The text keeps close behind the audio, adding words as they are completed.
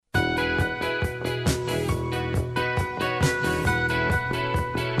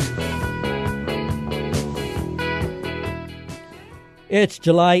It's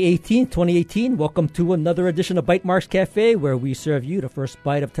July 18th, 2018. Welcome to another edition of Bytemarks Cafe, where we serve you the first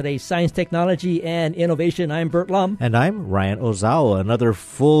bite of today's science, technology, and innovation. I'm Bert Lum. And I'm Ryan Ozawa. Another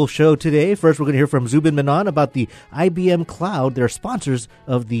full show today. First, we're going to hear from Zubin Menon about the IBM Cloud. They're sponsors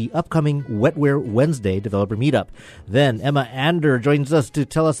of the upcoming Wetware Wednesday developer meetup. Then Emma Ander joins us to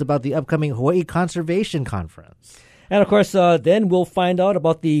tell us about the upcoming Hawaii Conservation Conference. And, of course, then we'll find out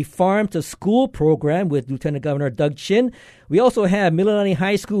about the Farm to School program with Lieutenant Governor Doug Chin. We also have Mililani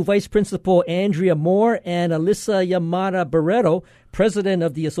High School Vice Principal Andrea Moore and Alyssa Yamada Barreto, President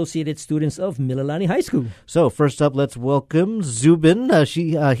of the Associated Students of Mililani High School. So, first up, let's welcome Zubin.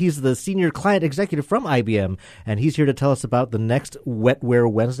 He's the Senior Client Executive from IBM, and he's here to tell us about the next Wetware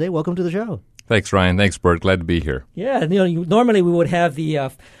Wednesday. Welcome to the show. Thanks, Ryan. Thanks, Bert. Glad to be here. Yeah, normally we would have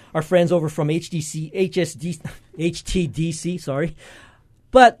the our friends over from HTDC,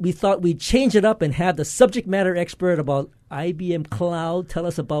 but we thought we'd change it up and have the subject matter expert about IBM Cloud tell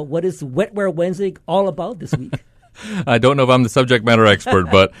us about what is Wetware Wednesday all about this week. I don't know if I'm the subject matter expert,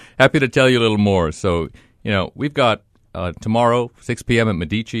 but happy to tell you a little more. So, we've got tomorrow, 6 p.m. at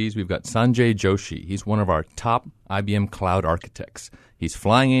Medici's, we've got Sanjay Joshi. He's one of our top IBM Cloud architects. He's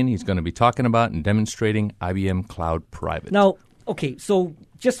flying in. He's going to be talking about and demonstrating IBM Cloud Private. Now, okay, so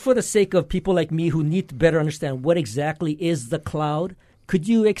just for the sake of people like me who need to better understand what exactly is the cloud, could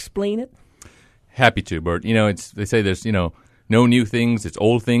you explain it? Happy to, Bert. They say there's, no new things. It's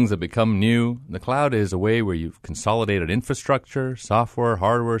old things that become new. The cloud is a way where you've consolidated infrastructure, software,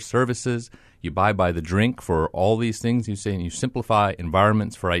 hardware, services. You buy by the drink for all these things. You simplify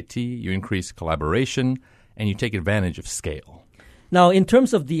environments for IT. You increase collaboration, and you take advantage of scale. Now, in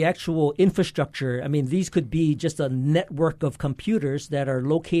terms of the actual infrastructure, these could be just a network of computers that are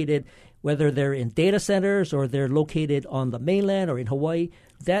located, whether they're in data centers or they're located on the mainland or in Hawaii.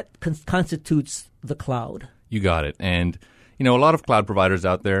 That constitutes the cloud. You got it. And, a lot of cloud providers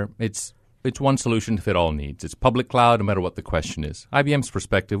out there, it's one solution to fit all needs. It's public cloud, no matter what the question is. IBM's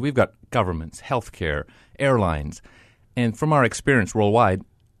perspective, we've got governments, healthcare, airlines. And from our experience worldwide,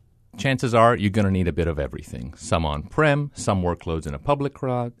 chances are you're going to need a bit of everything. Some on-prem, some workloads in a public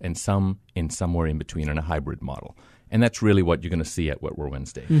cloud, and some in somewhere in between in a hybrid model. And that's really what you're going to see at Wetware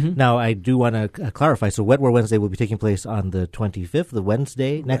Wednesday. Mm-hmm. Now, I do want to clarify. So Wetware Wednesday will be taking place on the 25th, the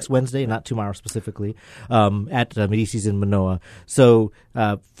Wednesday, next Wednesday, not tomorrow specifically, at Medici's in Manoa. So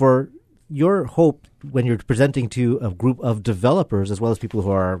for your hope when you're presenting to a group of developers as well as people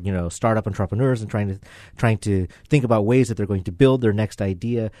who are, startup entrepreneurs and trying to think about ways that they're going to build their next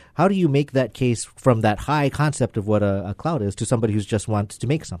idea, how do you make that case from that high concept of what a cloud is to somebody who just wants to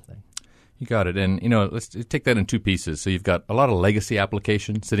make something? You got it. And, let's take that in two pieces. So you've got a lot of legacy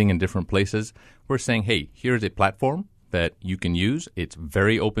applications sitting in different places. We're saying, hey, here's a platform that you can use. It's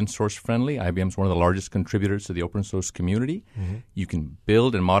very open source friendly. IBM's one of the largest contributors to the open source community. Mm-hmm. You can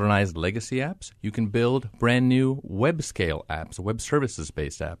build and modernize legacy apps. You can build brand new web scale apps, web services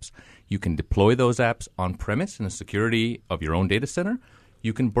based apps. You can deploy those apps on premise in the security of your own data center.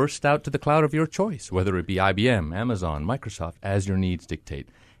 You can burst out to the cloud of your choice, whether it be IBM, Amazon, Microsoft, as your needs dictate.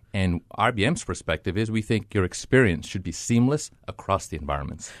 And IBM's perspective is we think your experience should be seamless across the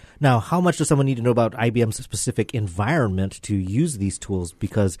environments. Now, how much does someone need to know about IBM's specific environment to use these tools?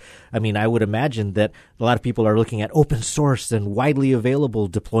 Because, I would imagine that a lot of people are looking at open source and widely available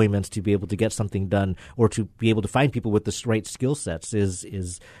deployments to be able to get something done or to be able to find people with the right skill sets.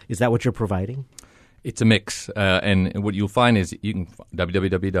 Is that what you're providing? It's a mix. And what you'll find is you can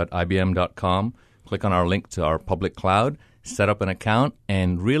www.ibm.com, click on our link to our public cloud, set up an account,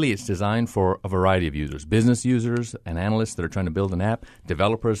 and really it's designed for a variety of users, business users and analysts that are trying to build an app,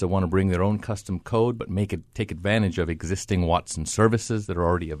 developers that want to bring their own custom code but take advantage of existing Watson services that are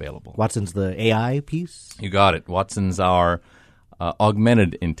already available. Watson's the AI piece? You got it. Watson's our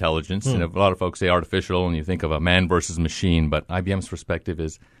augmented intelligence. And a lot of folks say artificial, and you think of a man versus machine, but IBM's perspective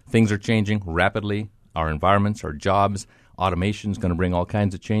is things are changing rapidly. Our environments, our jobs, automation is going to bring all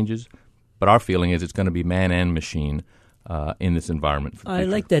kinds of changes, but our feeling is it's going to be man and machine in this environment. I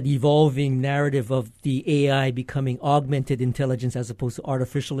like that evolving narrative of the AI becoming augmented intelligence as opposed to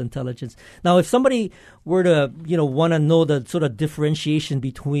artificial intelligence. Now, if somebody were to, want to know the sort of differentiation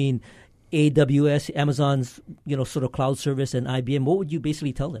between AWS, Amazon's, sort of cloud service, and IBM, what would you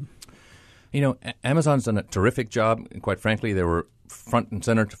basically tell them? Amazon's done a terrific job. Quite frankly, they were front and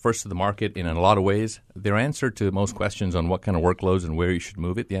center first to the market in a lot of ways. Their answer to most questions on what kind of workloads and where you should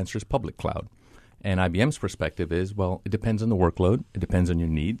move it, the answer is public cloud. And IBM's perspective is, well, it depends on the workload. It depends on your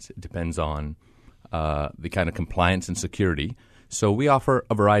needs. It depends on the kind of compliance and security. So we offer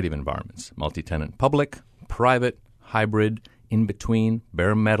a variety of environments, multi-tenant public, private, hybrid, in between,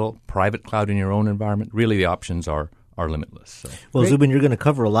 bare metal, private cloud in your own environment. Really, the options are are limitless. So. Well, Zubin, you're going to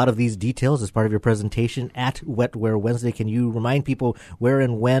cover a lot of these details as part of your presentation at Wetware Wednesday. Can you remind people where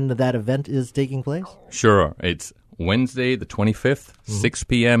and when that event is taking place? Sure. It's Wednesday, the 25th, 6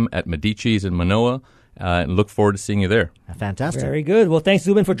 p.m. at Medici's in Manoa. And look forward to seeing you there. Fantastic. Very good. Well, thanks,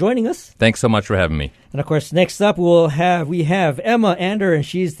 Zubin, for joining us. Thanks so much for having me. And, of course, next up we have Emma Ander, and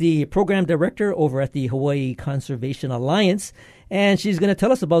she's the program director over at the Hawaii Conservation Alliance. And she's going to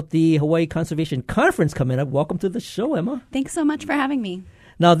tell us about the Hawaii Conservation Conference coming up. Welcome to the show, Emma. Thanks so much for having me.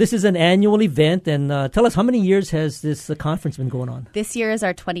 Now, this is an annual event, and tell us, how many years has this conference been going on? This year is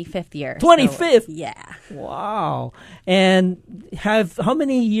our 25th year. 25th? So, yeah. Wow. And how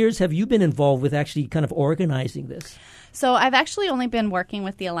many years have you been involved with actually kind of organizing this? So I've actually only been working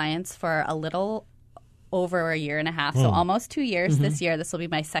with the Alliance for a little over a year and a half, so almost 2 years this year. This will be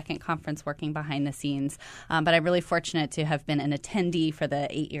my second conference working behind the scenes. But I'm really fortunate to have been an attendee for the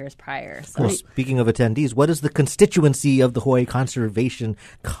 8 years prior. So. Well, speaking of attendees, what is the constituency of the Hawaii Conservation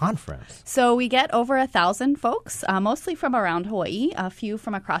Conference? So we get over 1,000 folks, mostly from around Hawaii, a few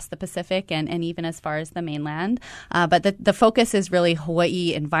from across the Pacific and even as far as the mainland. But the focus is really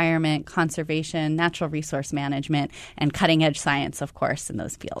Hawaii environment, conservation, natural resource management, and cutting-edge science, of course, in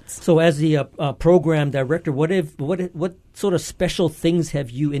those fields. So as the program director, what sort of special things have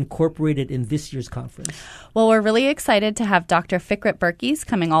you incorporated in this year's conference? Well, we're really excited to have Dr. Fikret Berkes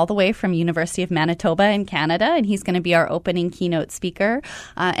coming all the way from University of Manitoba in Canada, and he's going to be our opening keynote speaker.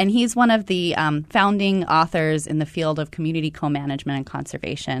 And he's one of the founding authors in the field of community co-management and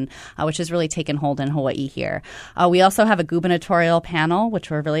conservation, which has really taken hold in Hawaii here. We also have a gubernatorial panel, which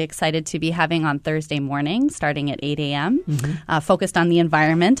we're really excited to be having on Thursday morning, starting at 8 a.m., focused on the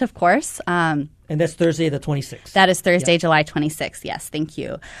environment, of course. And that's Thursday the 26th. That is Thursday, July 26th. Yes, thank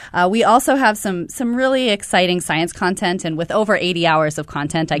you. We also have some really exciting science content, and with over 80 hours of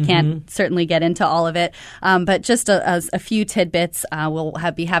content, I can't certainly get into all of it. But just a few tidbits, we'll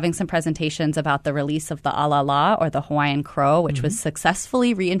be having some presentations about the release of the alala, or the Hawaiian crow, which was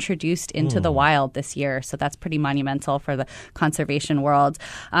successfully reintroduced into the wild this year. So that's pretty monumental for the conservation world.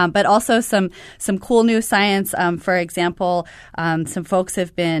 But also some cool new science. For example, some folks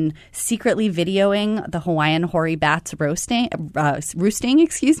have been secretly videoing the Hawaiian hoary bats roosting,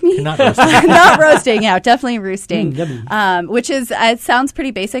 excuse me. Not roasting. Not roasting, yeah, definitely roosting. Yummy. Which is, it sounds pretty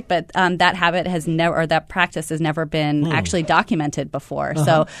basic, but that habit has never, or that practice has never been actually documented before.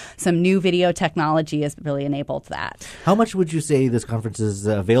 So some new video technology has really enabled that. How much would you say this conference is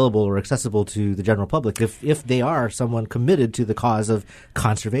available or accessible to the general public if they are someone committed to the cause of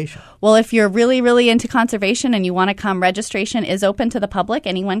conservation? Well, if you're really, really into conservation and you want to come, registration is open to the public.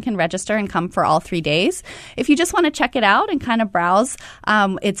 Anyone can register and come for all 3 days. If you just want to check it out and kind of browse,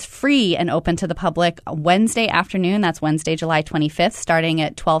 it's free and open to the public Wednesday afternoon. That's Wednesday, July 25th, starting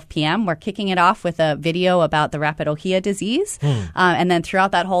at 12 p.m. We're kicking it off with a video about the rapid ohia disease. And then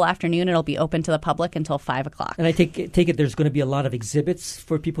throughout that whole afternoon, it'll be open to the public until 5 o'clock. And I take it there's going to be a lot of exhibits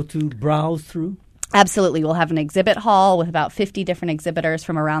for people to browse through? Absolutely. We'll have an exhibit hall with about 50 different exhibitors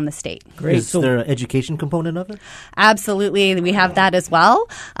from around the state. Great. Is there an education component of it? Absolutely. We have that as well.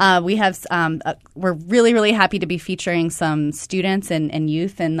 We're really, really happy to be featuring some students and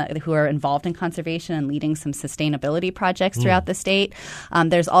youth who are involved in conservation and leading some sustainability projects throughout the state.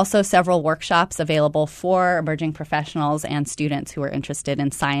 There's also several workshops available for emerging professionals and students who are interested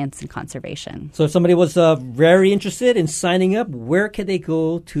in science and conservation. So if somebody was very interested in signing up, where can they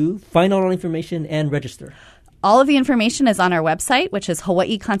go to find out all information and register? All of the information is on our website, which is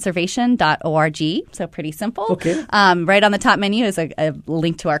hawaiiconservation.org. So pretty simple. Okay. Right on the top menu is a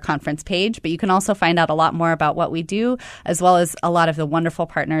link to our conference page, but you can also find out a lot more about what we do, as well as a lot of the wonderful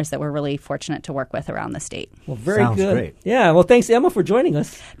partners that we're really fortunate to work with around the state. Well, very Sounds good. Great. Yeah. Well, thanks, Emma, for joining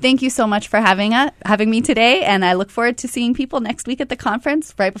us. Thank you so much for having me today, and I look forward to seeing people next week at the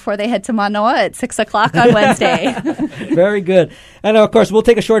conference right before they head to Manoa at 6 o'clock on Wednesday. Very good. And, of course, we'll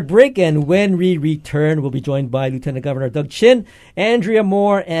take a short break, and when we return, we'll be joined by Lieutenant Governor Doug Chin, Andrea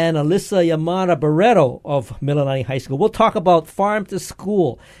Moore, and Alyssa Yamada Barreto of Mililani High School. We'll talk about Farm to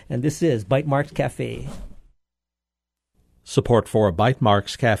School, and this is Bytemarks Cafe. Support for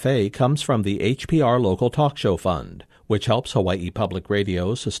Bytemarks Cafe comes from the HPR Local Talk Show Fund, which helps Hawaii Public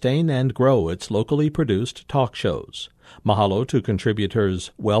Radio sustain and grow its locally produced talk shows. Mahalo to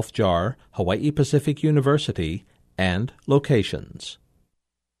contributors Wealth Jar, Hawaii Pacific University, and Locations.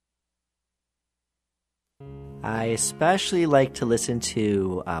 I especially like to listen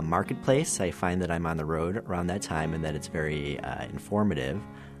to Marketplace. I find that I'm on the road around that time and that it's very informative.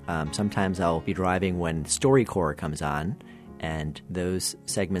 Sometimes I'll be driving when StoryCorps comes on, and those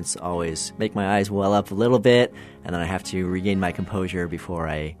segments always make my eyes well up a little bit, and then I have to regain my composure before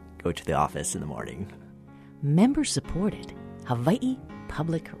I go to the office in the morning. member-supported Hawaii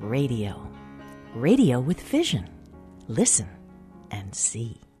Public Radio. Radio with vision. Listen and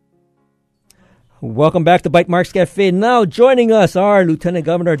see. Welcome back to Bytemarks Cafe. Now joining us are Lieutenant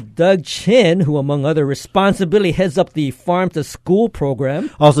Governor Doug Chin, who among other responsibility heads up the Farm to School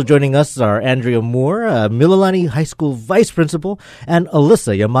program. Also joining us are Andrea Moore, Mililani High School Vice Principal, and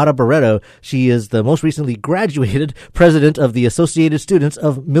Alyssa Yamada Barreto. She is the most recently graduated president of the Associated Students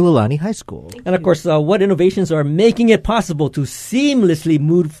of Mililani High School. And of course, what innovations are making it possible to seamlessly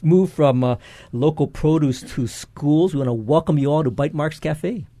move from local produce to schools? We want to welcome you all to Bytemarks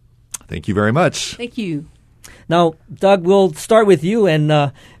Cafe. Thank you very much. Thank you. Now, Doug, we'll start with you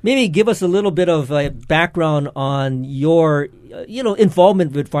and maybe give us a little bit of background on your,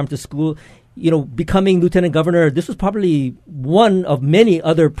 involvement with Farm to School. Becoming Lieutenant Governor, this was probably one of many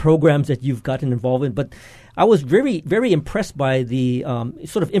other programs that you've gotten involved in. But I was very, very impressed by the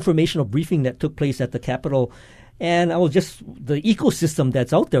sort of informational briefing that took place at the Capitol. And the ecosystem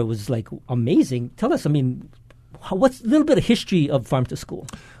that's out there was like amazing. Tell us, what's a little bit of history of Farm to School?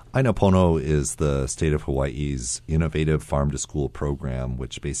 Aina Pono is the state of Hawaii's innovative farm-to-school program,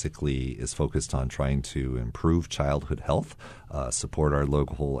 which basically is focused on trying to improve childhood health, support our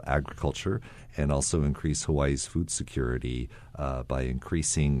local agriculture, and also increase Hawaii's food security by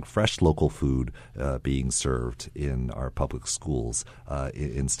increasing fresh local food being served in our public schools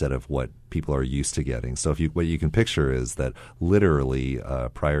instead of what people are used to getting. So what you can picture is that literally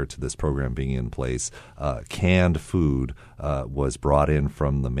prior to this program being in place, canned food was brought in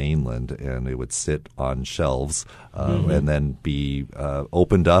from the mainland, and it would sit on shelves and then be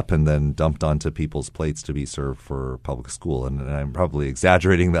opened up and then dumped onto people's plates to be served for public school. And I'm probably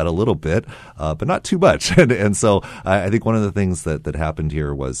exaggerating that a little bit, but not too much. And so I think one of the things that happened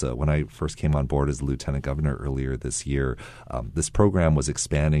here was when I first came on board as Lieutenant Governor earlier this year, this program was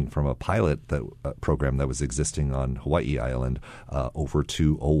expanding from a pilot program that was existing on Hawaii Island over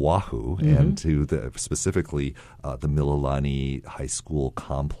to Oahu and to specifically the Mililani High School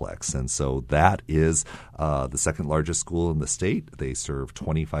complex. And so that is the second largest school in the state. They serve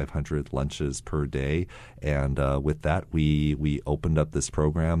 2,500 lunches per day. And with that, we opened up this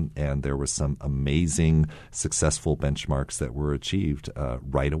program, and there were some amazing successful benchmarks that were achieved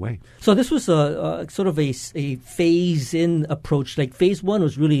right away. So this was a sort of a phase-in approach. Like phase one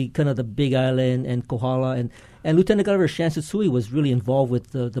was really kind of the Big Island and Kohala, and Lieutenant Governor Shan Tsutsui was really involved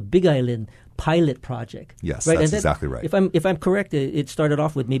with the Big Island pilot project. Yes, right? That's exactly right. If I'm correct, it started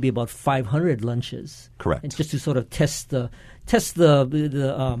off with maybe about 500 lunches. Correct. And just to sort of test the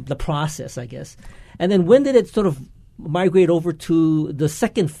process, I guess. And then when did it sort of migrate over to the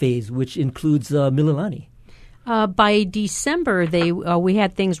second phase, which includes Mililani? By December, we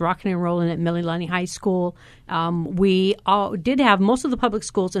had things rocking and rolling at Mililani High School. We did have most of the public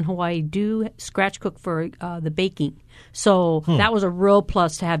schools in Hawaii do scratch cook for the baking. So that was a real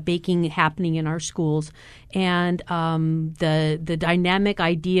plus to have baking happening in our schools. And the dynamic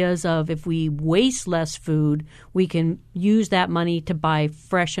ideas of if we waste less food, we can use that money to buy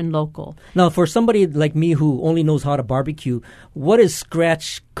fresh and local. Now, for somebody like me who only knows how to barbecue, what is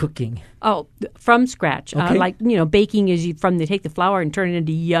scratch cooking? Oh, from scratch. Okay. Baking is they take the flour and turn it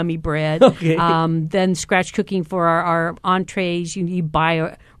into yummy bread. Okay. Then scratch cooking for our entrees, you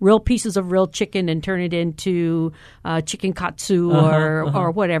buy real pieces of real chicken and turn it into chicken katsu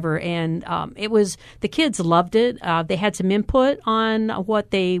or whatever. And the kids loved it. They had some input on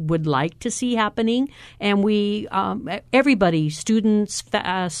what they would like to see happening. And everybody, students,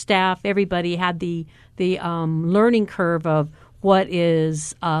 staff, everybody had the learning curve of what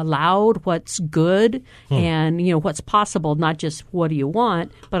is allowed, what's good, and what's possible. Not just what do you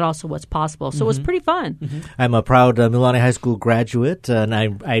want, but also what's possible. So it was pretty fun. I'm a proud Mililani High School graduate, and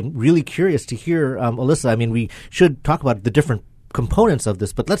I'm really curious to hear, Alyssa. We should talk about the different components of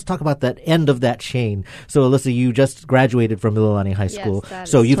this, but let's talk about that end of that chain. So, Alyssa, you just graduated from Mililani High School. Yes,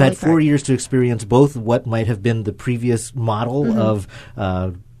 so you've had 4 correct. years to experience both what might have been the previous model of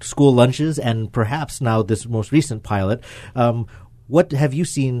school lunches and perhaps now this most recent pilot. What have you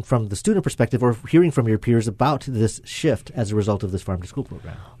seen from the student perspective or hearing from your peers about this shift as a result of this Farm to School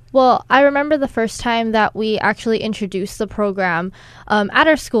program? Well, I remember the first time that we actually introduced the program at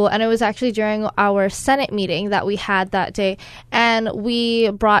our school, and it was actually during our Senate meeting that we had that day. And we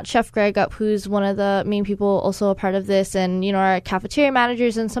brought Chef Greg up, who's one of the main people also a part of this, and, our cafeteria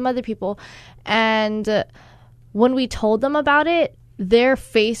managers and some other people. And when we told them about it, their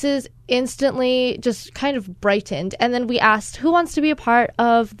faces instantly just kind of brightened. And then we asked, who wants to be a part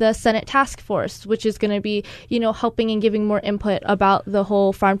of the Senate task force, which is going to be, helping and giving more input about the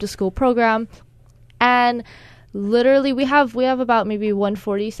whole farm to school program. And literally we have about maybe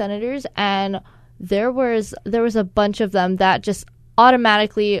 140 senators, and there was a bunch of them that just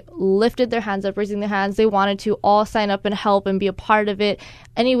automatically lifted their hands up, raising their hands. They wanted to all sign up and help and be a part of it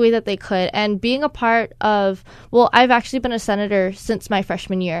any way that they could. And being a part of, well, I've actually been a senator since my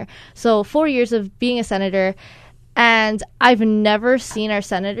freshman year. So 4 years of being a senator, and I've never seen our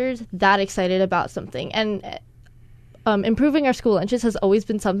senators that excited about something. And improving our school lunches has always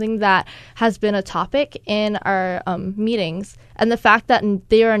been something that has been a topic in our meetings. And the fact that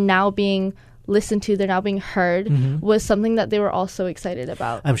they are now being listened to, they're now being heard, was something that they were all so excited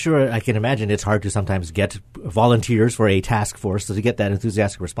about. I'm sure I can imagine it's hard to sometimes get volunteers for a task force, so to get that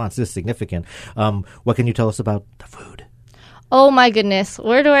enthusiastic response is significant. What can you tell us about the food? Oh my goodness,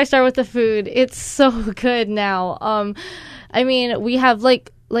 where do I start with the food? It's so good now. I mean, we have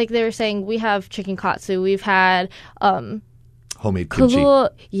like they were saying, we have chicken katsu. We've had homemade kimchi.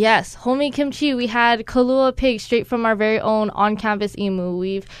 Yes, homemade kimchi. We had Kahlua pig straight from our very own on-campus imu.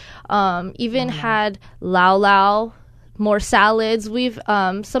 We've even had lao lao, more salads. We've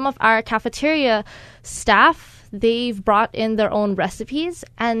some of our cafeteria staff, they've brought in their own recipes,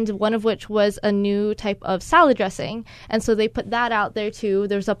 and one of which was a new type of salad dressing. And so they put that out there too.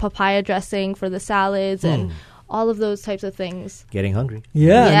 There's a papaya dressing for the salads and all of those types of things. Getting hungry.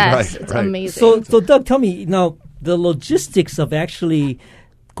 Yeah. Yes, it's amazing. So Doug, tell me now, the logistics of actually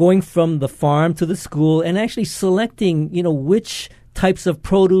going from the farm to the school and actually selecting, which types of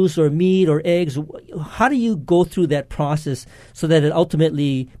produce or meat or eggs, how do you go through that process so that it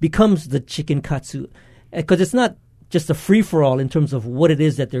ultimately becomes the chicken katsu? Because it's not just a free-for-all in terms of what it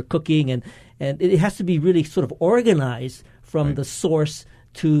is that they're cooking, and it has to be really sort of organized from the source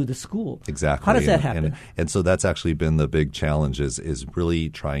to the school. Exactly. How does that happen? And so that's actually been the big challenge is really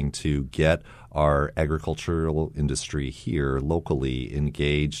trying to get our agricultural industry here locally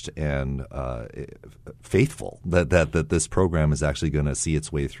engaged and faithful that this program is actually going to see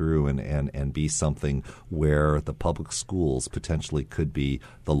its way through and be something where the public schools potentially could be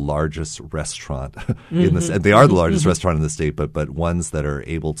the largest restaurant in this. They are the largest restaurant in the state, but ones that are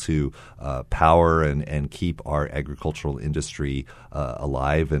able to power and keep our agricultural industry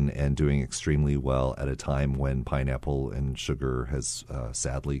alive and doing extremely well at a time when pineapple and sugar has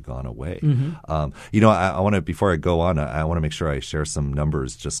sadly gone away. I want to, before I go on, I want to make sure I share some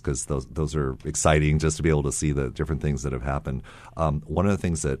numbers just because those are exciting just to be able to see the different things that have happened. One of the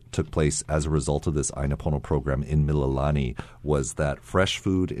things that took place as a result of this Aina Pono program in Mililani was that fresh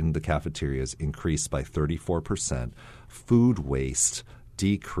food in the cafeterias increased by 34%. Food waste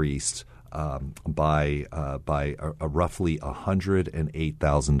decreased by roughly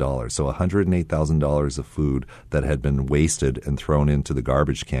 $108,000. So $108,000 of food that had been wasted and thrown into the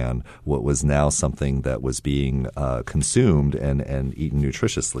garbage can, what was now something that was being consumed and eaten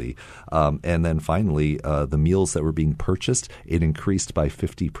nutritiously. And then finally, the meals that were being purchased, it increased by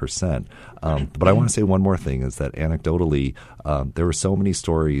 50%. But I want to say one more thing is that anecdotally, there were so many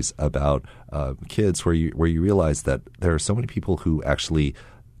stories about kids where you realize that there are so many people who actually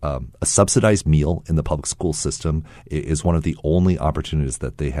a subsidized meal in the public school system is one of the only opportunities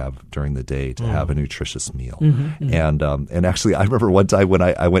that they have during the day to have a nutritious meal. And actually, I remember one time when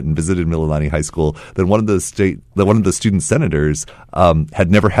I went and visited Mililani High School, that one of the student senators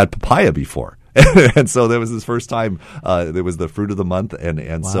had never had papaya before. And so there was his first time. There was the fruit of the month,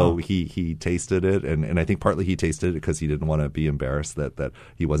 and so he tasted it, and I think partly he tasted it because he didn't want to be embarrassed that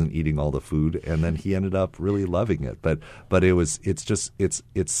he wasn't eating all the food, and then he ended up really loving it. But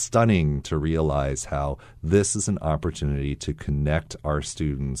it's stunning to realize how this is an opportunity to connect our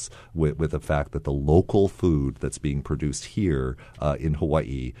students with the fact that the local food that's being produced here in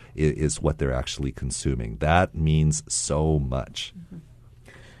Hawaii is what they're actually consuming. That means so much.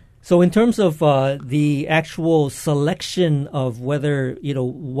 So in terms of the actual selection of whether,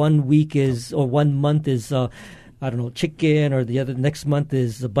 1 week is or 1 month is, chicken, or the next month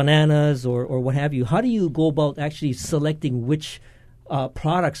is bananas or what have you, how do you go about actually selecting which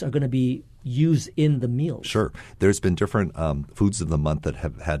products are going to be used in the meals? Sure. There's been different foods of the month that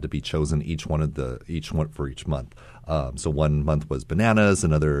have had to be chosen, each one for each month. So 1 month was bananas,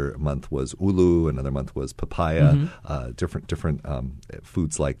 another month was ulu, another month was papaya, different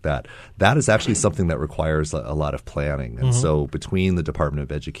foods like that. That is actually something that requires a lot of planning. And so between the Department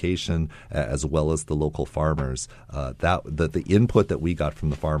of Education as well as the local farmers, the input that we got from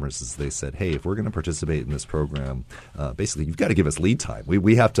the farmers is they said, hey, if we're going to participate in this program, basically you've got to give us lead time.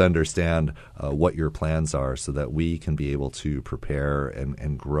 We have to understand what your plans are so that we can be able to prepare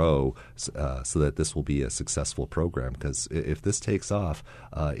and grow so that this will be a successful program. program, because if this takes off,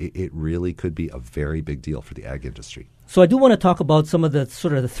 it really could be a very big deal for the ag industry. So I do want to talk about some of the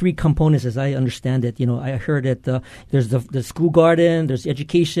sort of the three components as I understand it. I heard that there's the school garden, there's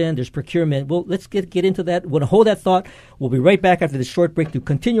education, there's procurement. Well, let's get into that. We'll hold that thought. We'll be right back after this short break to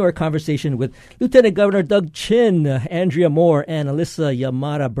continue our conversation with Lieutenant Governor Doug Chin, Andrea Moore, and Alyssa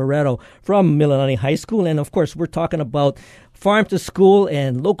Yamada Barreto from Mililani High School. And, of course, we're talking about farm to school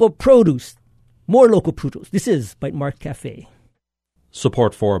and local produce, more local produce. This is Bytemark Cafe.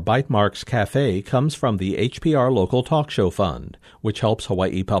 Support for Bytemarks Cafe comes from the HPR Local Talk Show Fund, which helps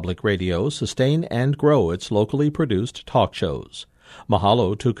Hawaii Public Radio sustain and grow its locally produced talk shows.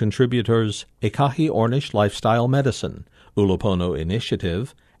 Mahalo to contributors Ekahi Ornish Lifestyle Medicine, Ulupono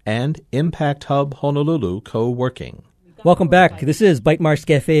Initiative, and Impact Hub Honolulu Co-working. Welcome back. This is Bytemarks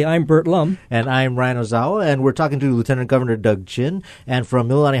Cafe. I'm Bert Lum. And I'm Ryan Ozawa, and we're talking to Lieutenant Governor Doug Chin, and from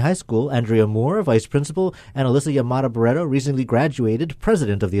Mililani High School, Andrea Moore, Vice Principal, and Alyssa Yamada Barreto, recently graduated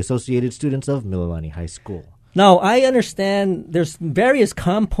President of the Associated Students of Mililani High School. Now, I understand there's various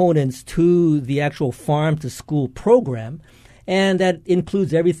components to the actual farm-to-school program, and that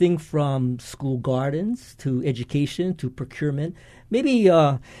includes everything from school gardens to education to procurement. Maybe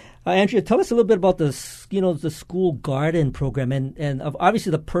Andrea, tell us a little bit about the school garden program, and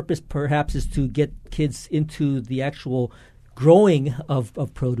obviously the purpose perhaps is to get kids into the actual growing of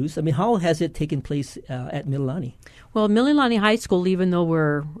produce. I mean, how has it taken place at Mililani? Well, Mililani High School, even though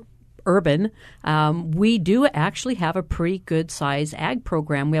we're urban, we do actually have a pretty good size ag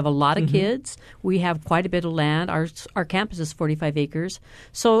program. We have a lot of kids. We have quite a bit of land. Our campus is 45 acres.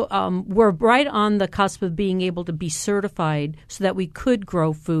 So we're right on the cusp of being able to be certified so that we could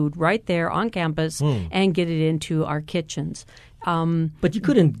grow food right there on campus and get it into our kitchens. But you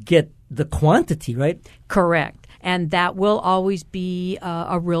couldn't get the quantity, right? Correct. And that will always be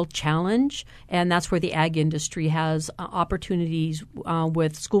a real challenge. And that's where the ag industry has opportunities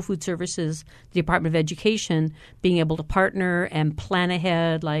with School Food Services, the Department of Education, being able to partner and plan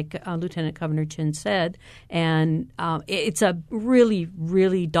ahead, like Lieutenant Governor Chin said. And it's a really,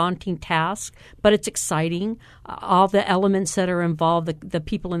 really daunting task, but it's exciting. All the elements that are involved, the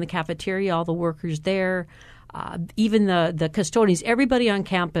people in the cafeteria, all the workers there, even the custodians, everybody on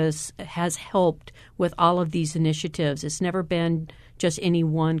campus has helped with all of these initiatives. It's never been just any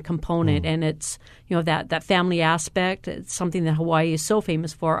one component, and it's that family aspect. It's something that Hawaii is so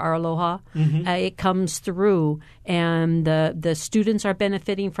famous for, our aloha. It comes through, and the students are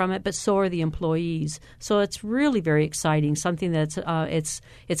benefiting from it, but so are the employees. So it's really very exciting. Something that's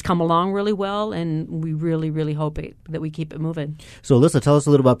it's come along really well, and we really, really hope that we keep it moving. So, Alyssa, tell us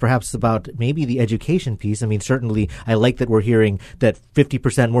a little about maybe the education piece. I mean, certainly, I like that we're hearing that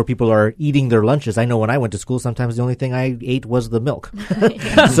 50% more people are eating their lunches. I know when I went to school, sometimes the only thing I ate was the milk.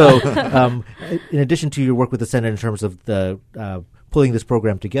 So, in addition to your work with the Senate in terms of the pulling this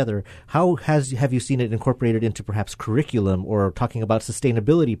program together, how have you seen it incorporated into perhaps curriculum, or talking about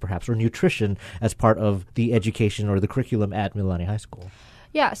sustainability perhaps, or nutrition as part of the education or the curriculum at Mililani High School?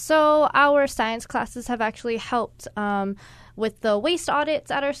 Yeah, so our science classes have actually helped with the waste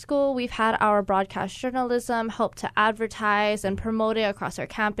audits at our school. We've had our broadcast journalism help to advertise and promote it across our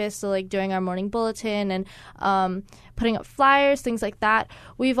campus, so like doing our morning bulletin and putting up flyers, things like that.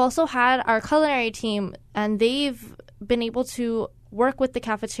 We've also had our culinary team, and they've been able to work with the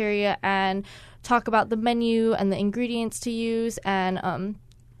cafeteria and talk about the menu and the ingredients to use, and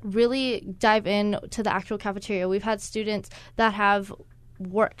really dive in to the actual cafeteria. We've had students that have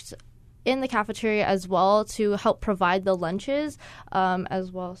worked in the cafeteria as well to help provide the lunches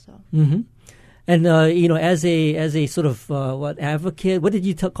as well. So, and as a sort of advocate, what did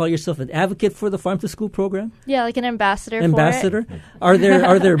you call yourself? An advocate for the Farm to School program? Yeah, like an ambassador. Ambassador. For it.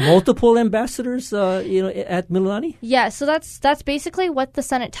 Are there multiple ambassadors? At Mililani? Yeah, so that's basically what the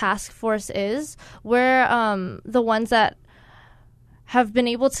Senate Task Force is. We're the ones that have been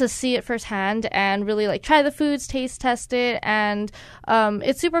able to see it firsthand and really like try the foods, taste test it, and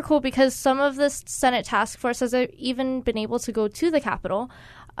it's super cool because some of the Senate Task Force has even been able to go to the Capitol,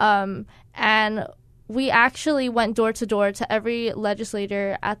 and we actually went door to door to every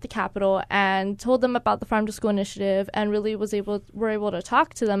legislator at the Capitol and told them about the Farm to School initiative, and really were able to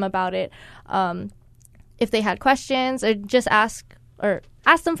talk to them about it if they had questions, or just ask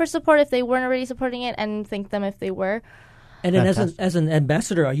them for support if they weren't already supporting it, and thank them if they were. And then as an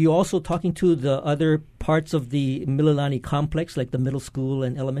ambassador, are you also talking to the other parts of the Mililani complex, like the middle school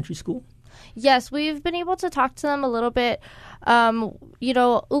and elementary school? Yes, we've been able to talk to them a little bit. Uka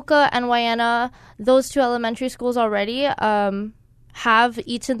and Waiana, those two elementary schools already have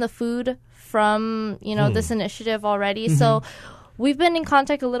eaten the food from, this initiative already. So we've been in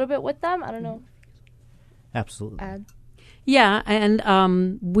contact a little bit with them. I don't know. Absolutely. add? Yeah,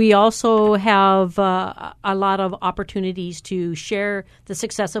 and we also have a lot of opportunities to share the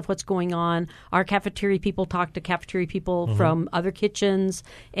success of what's going on. Our cafeteria people talk to cafeteria people from other kitchens,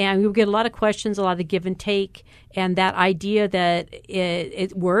 and we get a lot of questions, a lot of give and take, and that idea that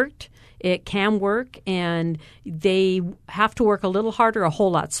it worked. It can work, and they have to work a little harder, a whole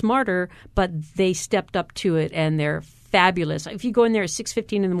lot smarter, but they stepped up to it, and they're fabulous. If you go in there at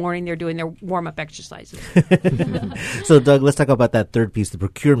 6:15 in the morning, they're doing their warm-up exercises. So, Doug, let's talk about that third piece, the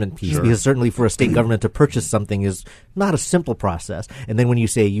procurement piece, because certainly for a state government to purchase something is not a simple process. And then when you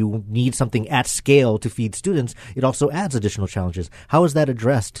say you need something at scale to feed students, it also adds additional challenges. How is that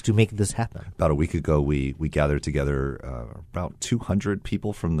addressed to make this happen? About a week ago, we gathered together about 200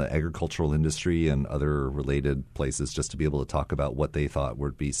 people from the agricultural industry and other related places just to be able to talk about what they thought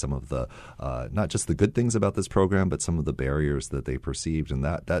would be some of the, not just the good things about this program, but some of the barriers that they perceived. And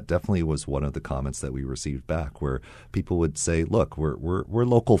that definitely was one of the comments that we received back, where people would say, look, we're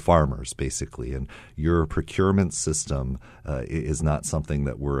local farmers, basically, and your procurement system is not something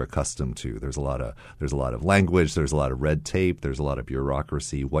that we're accustomed to. There's a lot of language, there's a lot of red tape, there's a lot of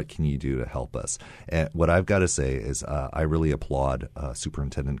bureaucracy. What can you do to help us? And what I've got to say is I really applaud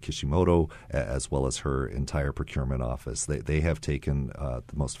Superintendent Kishimoto as well as her entire procurement office. They have taken the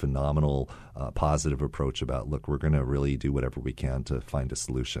most phenomenal positive approach about, look, we're going to really do whatever we can to find a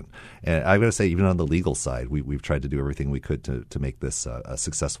solution. And I've got to say, even on the legal side, we've tried to do everything we could to make this a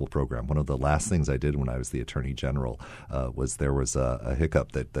successful program. One of the last things I did when I was the Attorney General was there was a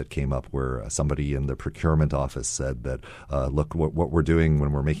hiccup that came up where somebody in the procurement office said that, look, what we're doing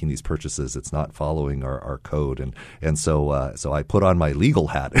when we're making these purchases, it's not following our code. And so I put on my legal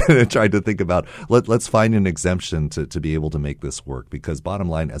hat and tried to think about, let's find an exemption to be able to make this work. Because bottom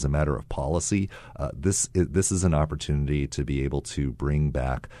line, as a matter of policy, this is an opportunity to be able to bring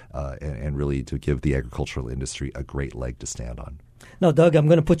back and really to give the agricultural industry a great leg to stand on. Now, Doug, I'm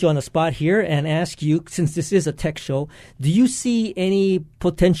going to put you on the spot here and ask you, since this is a tech show, do you see any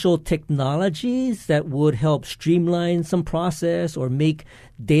potential technologies that would help streamline some process or make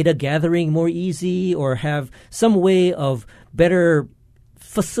data gathering more easy or have some way of better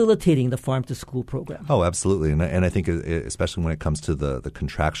facilitating the farm-to-school program? Oh, absolutely. And I think especially when it comes to the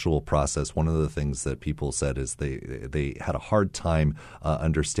contractual process, one of the things that people said is they had a hard time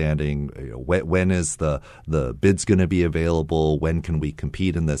understanding when is the bids going to be available, when can we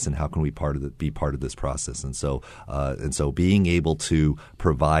compete in this, and how can we be part of this process. And so being able to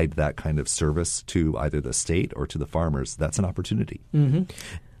provide that kind of service to either the state or to the farmers, that's an opportunity. Mm-hmm.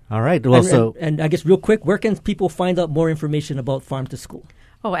 All right. Well, and I guess real quick, where can people find out more information about Farm to School?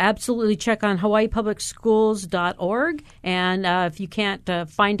 Oh, absolutely. Check on hawaiipublicschools.org. And if you can't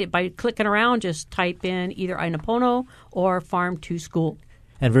find it by clicking around, just type in either Ainapono or Farm to School.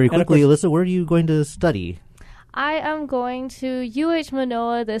 And very quickly, Alyssa, where are you going to study? I am going to UH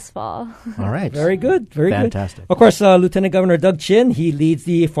Manoa this fall. All right. Very good. Very Fantastic. good. Of course, Lieutenant Governor Doug Chin, he leads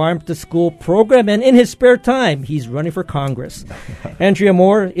the Farm to School program, and in his spare time, he's running for Congress. Andrea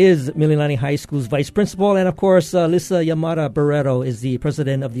Moore is Mililani High School's vice principal, and of course, Lisa Yamada Barreto is the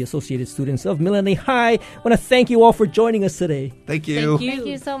president of the Associated Students of Mililani High. I want to thank you all for joining us today. Thank you. Thank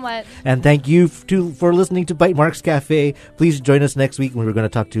you so much. And thank you for listening to Bytemarks Cafe. Please join us next week when we're going to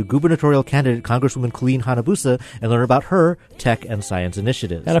talk to gubernatorial candidate Congresswoman Colleen Hanabusa and learn about her tech and science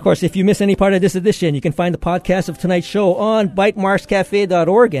initiatives. And of course, if you miss any part of this edition, you can find the podcast of tonight's show on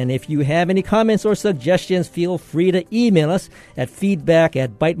bytemarkscafe.org. And if you have any comments or suggestions, feel free to email us at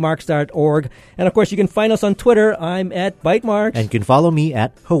feedback@bytemarks.org. And of course, you can find us on Twitter. I'm at Bytemarks. And you can follow me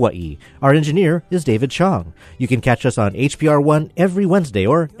at Hawaii. Our engineer is David Chong. You can catch us on HPR1 every Wednesday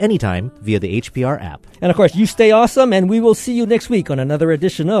or anytime via the HPR app. And of course, you stay awesome, and we will see you next week on another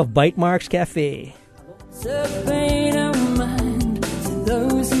edition of Bytemarks Cafe.